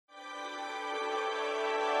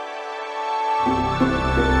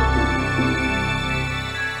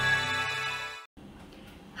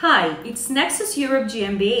Hi, it's Nexus-Europe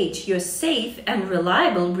GmbH, your safe and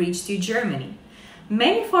reliable bridge to Germany.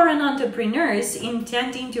 Many foreign entrepreneurs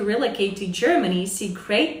intending to relocate to Germany see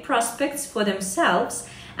great prospects for themselves,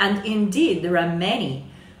 and indeed there are many.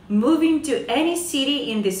 Moving to any city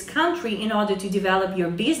in this country in order to develop your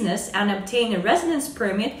business and obtain a residence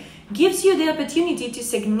permit gives you the opportunity to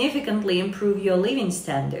significantly improve your living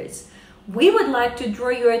standards. We would like to draw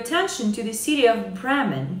your attention to the city of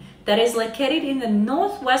Bremen, that is located in the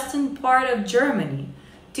northwestern part of Germany.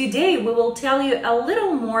 Today we will tell you a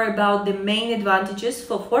little more about the main advantages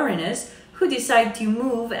for foreigners who decide to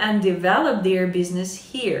move and develop their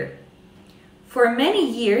business here. For many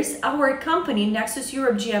years, our company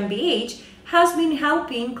Nexus-Europe GmbH has been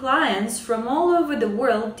helping clients from all over the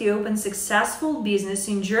world to open successful business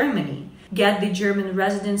in Germany, get the German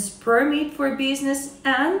residence permit for business,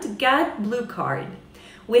 and get Blue Card.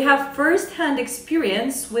 We have first-hand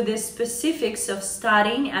experience with the specifics of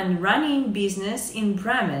starting and running business in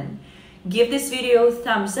Bremen. Give this video a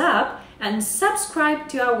thumbs up and subscribe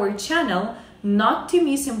to our channel not to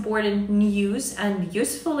miss important news and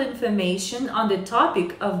useful information on the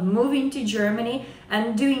topic of moving to Germany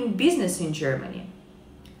and doing business in Germany.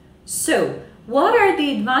 So, what are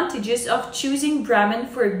the advantages of choosing Bremen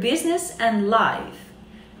for business and life?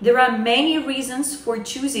 There are many reasons for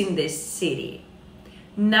choosing this city.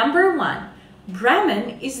 Number 1.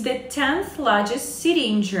 Bremen is the 10th largest city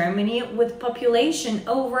in Germany with population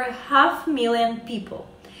over 500,000 people.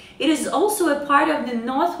 It is also a part of the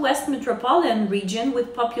Northwest metropolitan region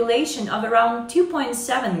with population of around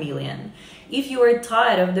 2.7 million. If you are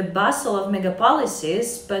tired of the bustle of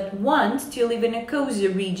megapolises but want to live in a cozy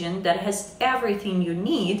region that has everything you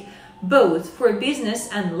need, both for business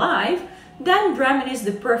and life, then Bremen is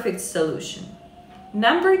the perfect solution.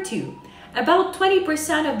 Number 2. About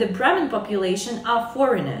 20% of the Bremen population are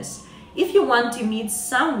foreigners. If you want to meet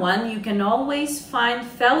someone, you can always find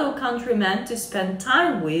fellow countrymen to spend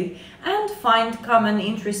time with and find common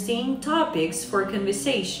interesting topics for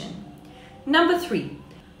conversation. Number 3.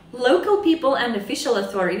 Local people and official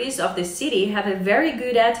authorities of the city have a very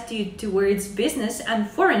good attitude towards business and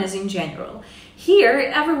foreigners in general. Here,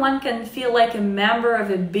 everyone can feel like a member of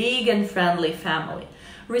a big and friendly family.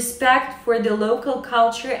 Respect for the local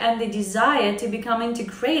culture and the desire to become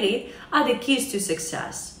integrated are the keys to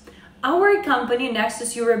success. Our company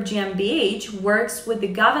Nexus-Europe GmbH works with the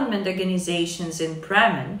government organizations in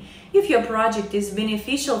Bremen. If your project is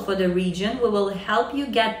beneficial for the region, we will help you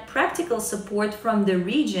get practical support from the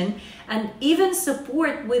region and even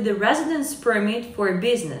support with the residence permit for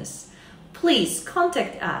business. Please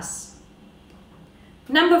contact us.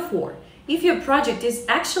 Number 4. If your project is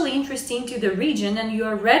actually interesting to the region and you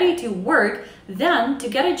are ready to work, then to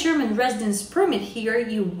get a German residence permit here,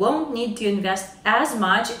 you won't need to invest as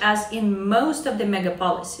much as in most of the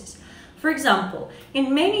megapolises. For example,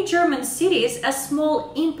 in many German cities, a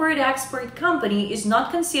small import-export company is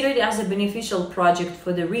not considered as a beneficial project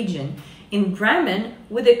for the region. In Bremen,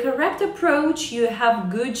 with the correct approach, you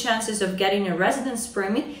have good chances of getting a residence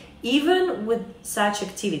permit even with such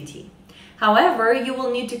activity. However, you will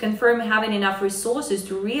need to confirm having enough resources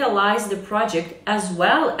to realize the project as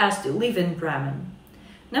well as to live in Bremen.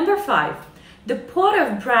 Number 5. The Port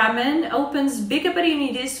of Bremen opens big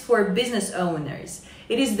opportunities for business owners.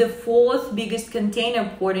 It is the 4th biggest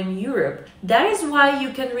container port in Europe. That is why you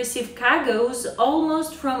can receive cargoes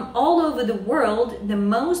almost from all over the world the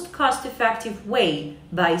most cost-effective way,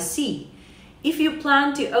 by sea. If you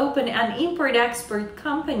plan to open an import-export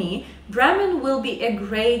company, Bremen will be a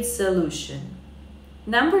great solution.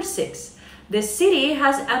 Number 6. The city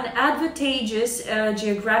has an advantageous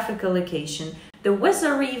geographical location. The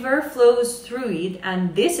Weser River flows through it,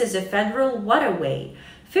 and this is a federal waterway.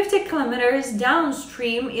 50 kilometers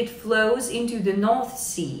downstream, it flows into the North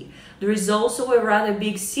Sea. There is also a rather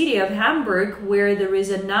big city of Hamburg where there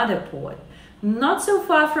is another port. Not so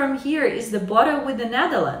far from here is the border with the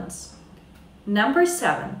Netherlands. Number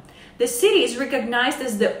 7. The city is recognized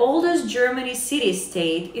as the oldest German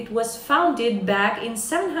city-state. It was founded back in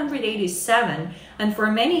 787 and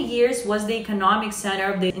for many years was the economic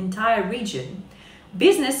center of the entire region.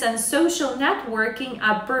 Business and social networking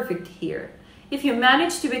are perfect here. If you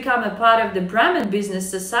manage to become a part of the Bremen Business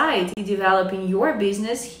Society, developing your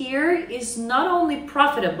business here is not only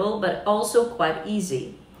profitable but also quite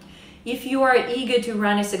easy. If you are eager to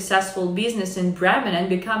run a successful business in Bremen and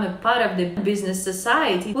become a part of the Business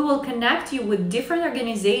Society, we will connect you with different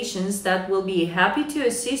organizations that will be happy to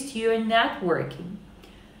assist you in networking.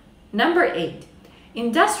 Number 8.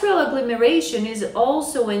 Industrial agglomeration is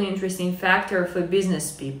also an interesting factor for business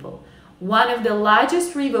people. One of the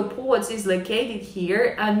largest river ports is located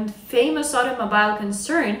here, and famous automobile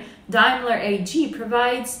concern Daimler AG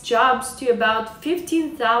provides jobs to about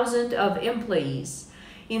 15,000 of employees.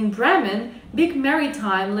 In Bremen, big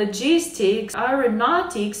maritime, logistics,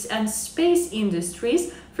 aeronautics, and space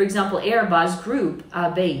industries, for example Airbus Group,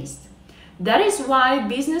 are based. That is why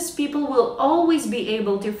business people will always be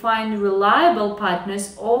able to find reliable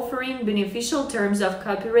partners offering beneficial terms of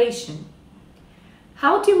cooperation.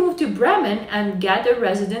 How to move to Bremen and get a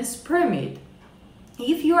residence permit?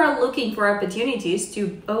 If you are looking for opportunities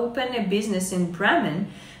to open a business in Bremen,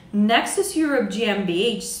 Nexus-Europe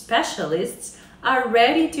GmbH specialists are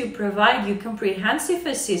ready to provide you comprehensive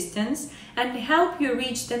assistance and help you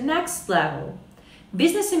reach the next level.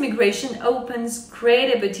 Business immigration opens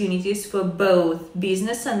great opportunities for both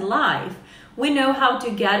business and life. We know how to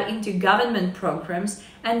get into government programs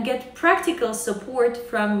and get practical support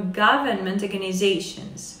from government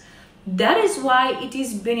organizations. That is why it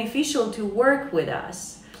is beneficial to work with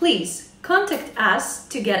us. Please contact us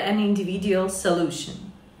to get an individual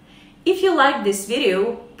solution. If you like this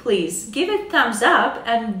video, please give it a thumbs up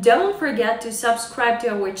and don't forget to subscribe to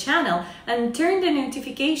our channel and turn the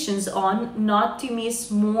notifications on not to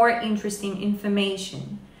miss more interesting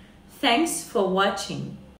information. Thanks for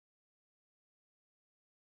watching.